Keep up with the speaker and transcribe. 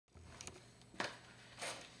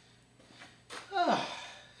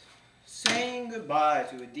Goodbye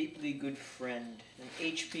to a deeply good friend, an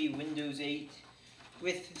HP Windows 8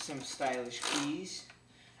 with some stylish keys,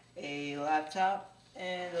 a laptop,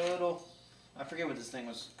 and a little, I forget what this thing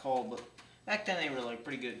was called, but back then they were like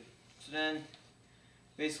pretty good. So then,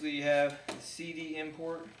 basically you have the CD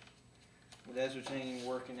import, well, that's what's ain't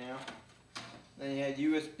working now. Then you had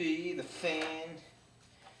USB, the fan,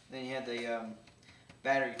 then you had the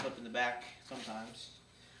battery clip in the back sometimes.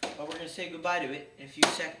 But we're going to say goodbye to it in a few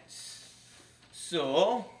seconds.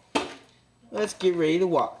 So, let's get ready to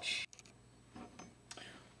watch.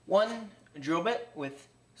 1 drill bit with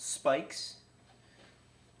spikes.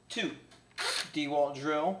 2 DeWalt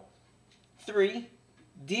drill. 3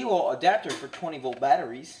 DeWalt adapter for 20 volt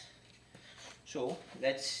batteries. So,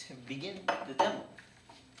 let's begin the demo.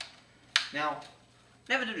 Now,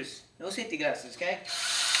 never do this. No safety glasses, okay?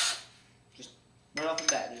 Just right off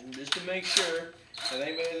the bat, just to make sure that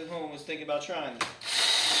anybody at home was thinking about trying this.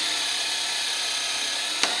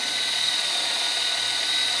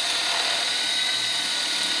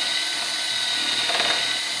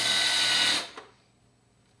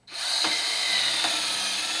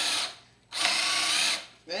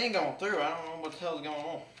 They ain't going through. I don't know what the hell's going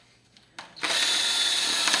on.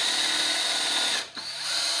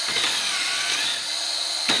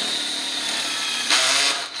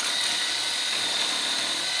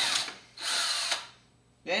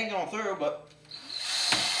 They ain't going through, but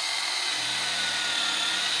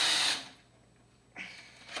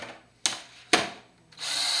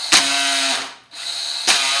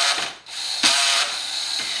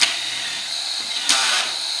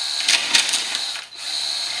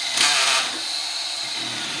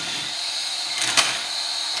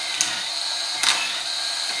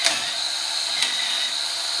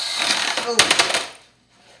oh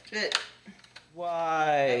shit.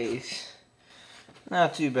 Wise.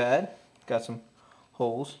 Not too bad. Got some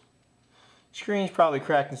holes. Screen's probably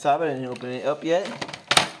cracked inside, but I didn't open it up yet.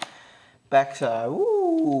 Backside.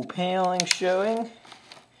 Ooh, paneling showing.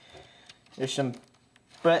 There's some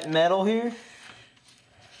bent metal here.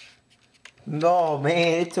 Oh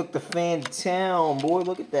man, it took the fan to town. Boy,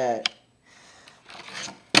 look at that.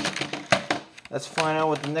 Let's find out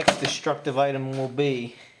what the next destructive item will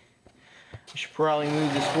be. I should probably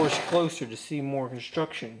move this horse closer to see more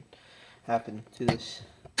construction happen to this.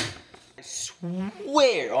 I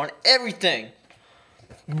swear on everything,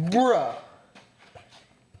 bruh,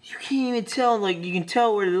 you can't even tell. Like, you can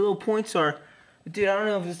tell where the little points are, but dude, I don't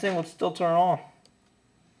know if this thing will still turn on.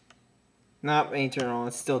 Nope, ain't turn on.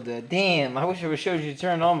 It's still dead. Damn, I wish I would have showed you to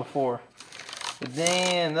turn it on before. But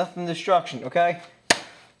damn, nothing destruction. Okay,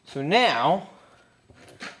 so now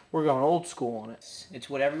we're going old school on it. It's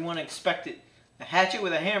what everyone expected. A hatchet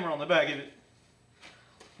with a hammer on the back of it.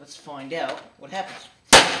 Let's find out what happens.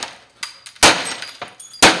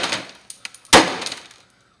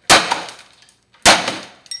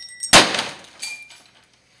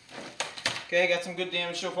 Okay, got some good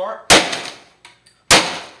damage so far.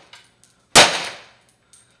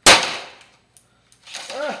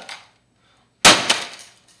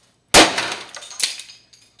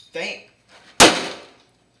 Dang.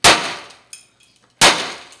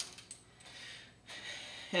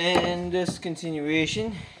 And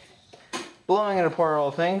discontinuation. Blowing it apart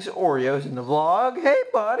all things. Oreos in the vlog. Hey,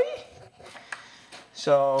 buddy.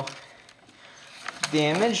 So,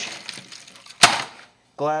 damage.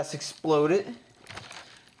 Glass exploded.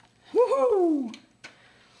 Woohoo!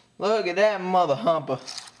 Look at that mother humper.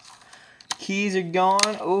 Keys are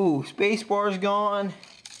gone. Ooh, spacebar's gone.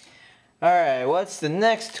 Alright, what's the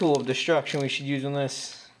next tool of destruction we should use on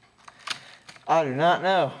this? I do not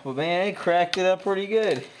know, but man, it cracked it up pretty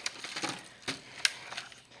good.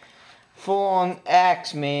 Full on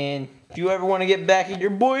axe, man. If you ever want to get back at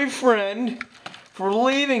your boyfriend for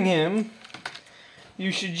leaving him,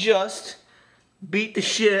 you should just beat the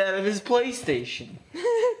shit out of his PlayStation.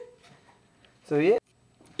 So yeah.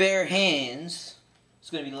 Bare hands.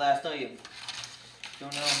 It's going to be the last item.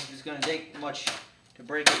 Don't know if it's going to take much to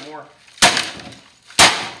break it more.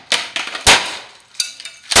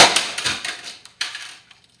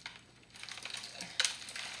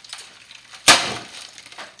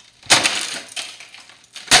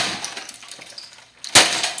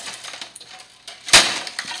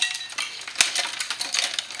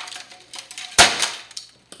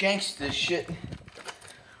 Gangsta shit.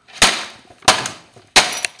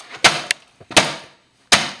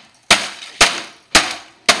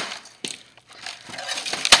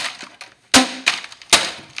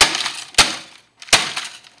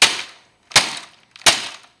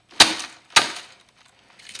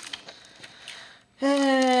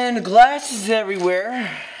 And glass is everywhere.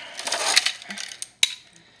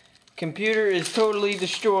 Computer is totally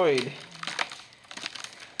destroyed.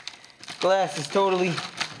 Glass is totally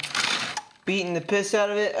beating the piss out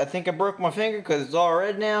of it. I think I broke my finger because it's all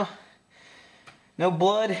red now. No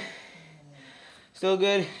blood. Still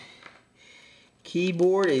good.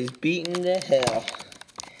 Keyboard is beating the hell.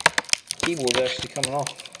 Keyboard's actually coming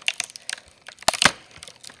off.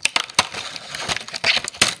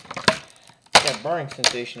 Got a burning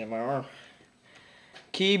sensation in my arm.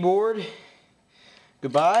 Keyboard.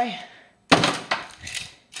 Goodbye.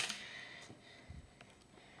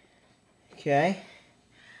 Okay.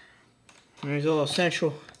 There's all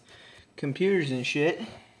essential computers and shit.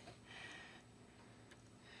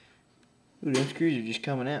 Ooh, those screws are just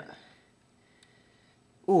coming out.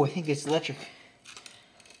 Ooh, I think it's electric.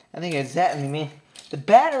 I think it's that in me, man. The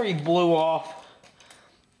battery blew off.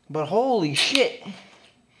 But holy shit.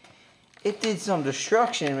 It did some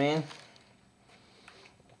destruction, man.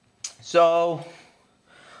 So,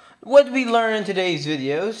 what did we learn in today's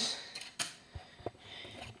videos?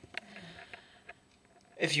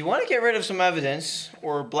 If you want to get rid of some evidence,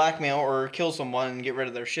 or blackmail, or kill someone and get rid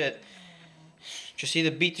of their shit, just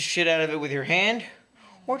either beat the shit out of it with your hand,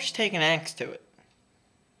 or just take an axe to it.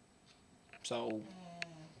 So,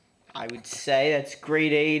 I would say that's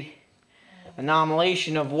grade 8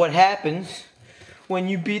 anomalation of what happens when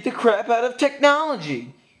you beat the crap out of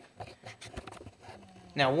technology.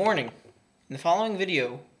 Now, warning, in the following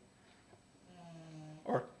video,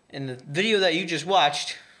 or in the video that you just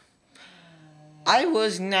watched, I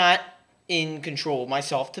was not in control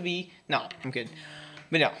myself to be, no, I'm kidding,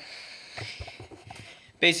 but no.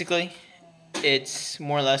 Basically, it's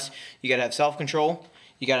more or less, you gotta have self-control,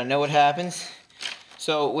 you gotta know what happens.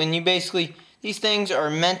 So when you basically, these things are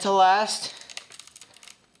meant to last,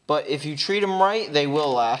 but if you treat them right, they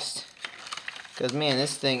will last. Because man,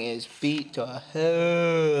 this thing is beat to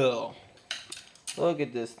hell. Look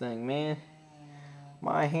at this thing, man.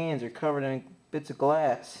 My hands are covered in bits of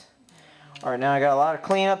glass. Alright, now I got a lot of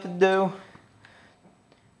cleanup to do.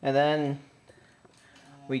 And then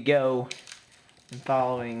we go and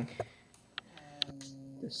following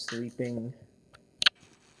the sleeping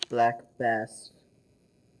black bass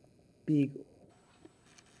beagle.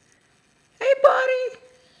 Hey buddy!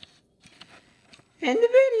 End the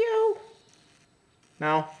video!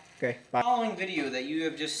 No? Okay, bye. Following video that you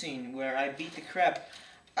have just seen where I beat the crap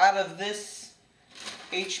out of this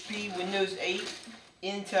HP Windows 8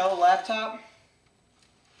 Intel laptop.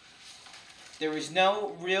 There was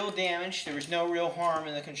no real damage, there was no real harm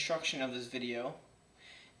in the construction of this video.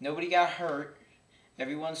 Nobody got hurt,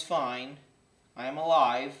 everyone's fine, I am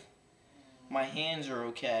alive, my hands are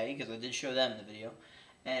okay, because I did show them in the video,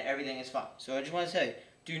 and everything is fine. So I just want to tell you,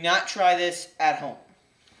 do not try this at home.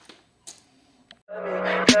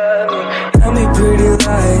 Tell me pretty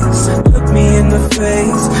lies, look me in the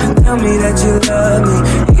face, tell me that you love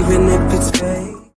me, even if it's fake.